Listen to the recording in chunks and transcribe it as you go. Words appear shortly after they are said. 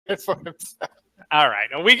for himself. All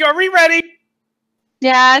right, are we ready?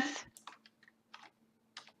 Yes.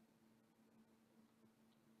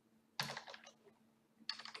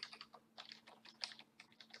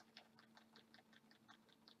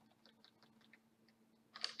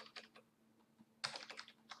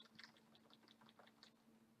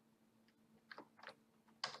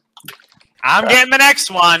 I'm getting the next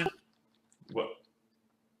one. What?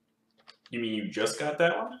 You mean you just got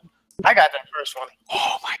that one? I got that first one.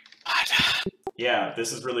 Oh my god. Yeah,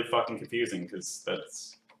 this is really fucking confusing because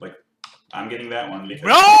that's like I'm getting that one because.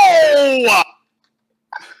 No!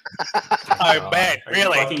 Oh man, Are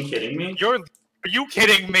really? you fucking kidding me? Are you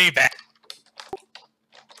kidding me, Ben?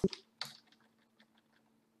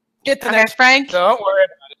 Get the Okay, next. Frank. Don't worry.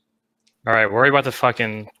 All right, worry about the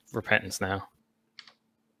fucking repentance now.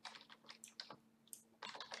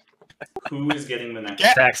 Who is getting the next?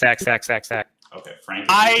 Get- Sack. Okay, Frank.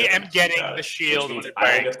 I am next. getting Got the it. shield Which means when it I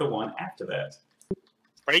will breaks. get the one after that.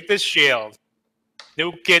 Break this shield.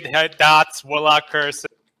 Nuke it, head dots, warlock curse.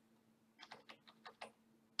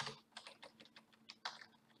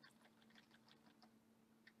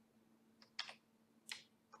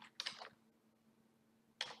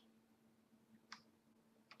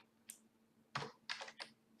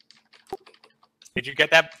 Did you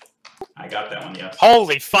get that? I got that one. Yes.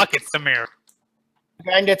 Holy fuck, it's Samir. I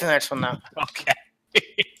can get the next one now. Okay.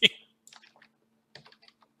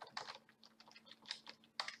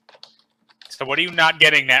 So what are you not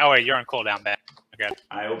getting now? Oh wait, you're on cooldown, Ben. Okay.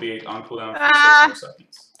 I will be on cooldown for Ah. 6 more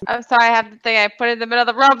seconds. I'm sorry, I have the thing I put in the middle of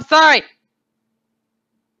the room. Sorry.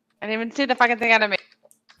 I didn't even see the fucking thing out of me.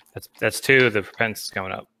 That's two. The repentance is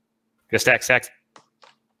coming up. Just sack.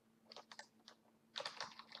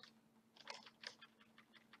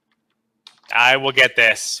 I will get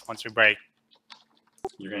this once we break.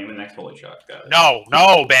 You're getting the next holy shot. Got it.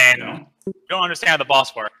 No, Ben. No? You don't understand how the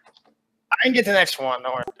boss works. I can get the next one.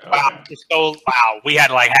 Don't worry. Wow, wow, we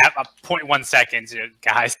had like 0.1 seconds,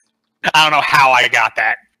 guys. I don't know how I got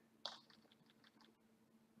that.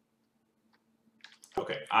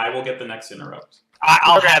 Okay, I will get the next interrupt.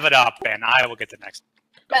 I'll have it up, Ben. I will get the next.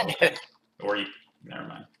 Okay. Or you. Never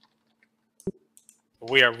mind.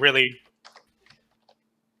 We are really.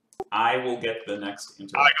 I will get the next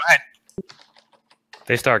interrupt. All right, go ahead.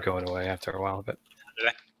 They start going away after a while, but Do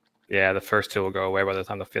they? yeah, the first two will go away by the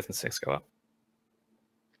time the fifth and sixth go up.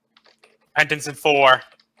 Repentance in 4.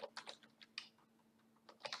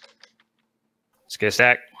 Just get a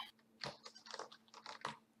stack.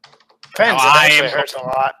 Depends. No, It I actually am- hurts a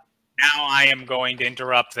lot. Now I am going to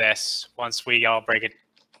interrupt this once we all break it.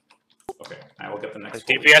 Okay, I will get the next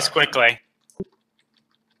holy DPS shot. quickly.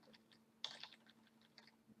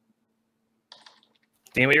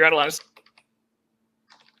 Demon, you're out of line.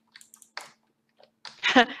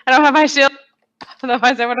 I don't have my shield.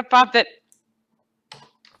 Otherwise, I would have popped it.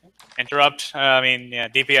 Interrupt. Yeah,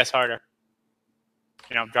 DPS harder.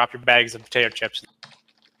 You know, drop your bags of potato chips.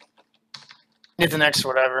 Get the next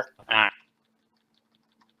whatever. All right.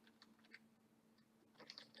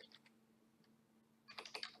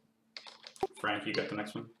 Frank, you got the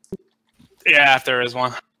next one? Yeah, if there is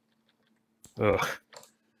one. Ugh.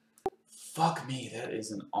 Fuck me, that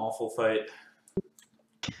is an awful fight.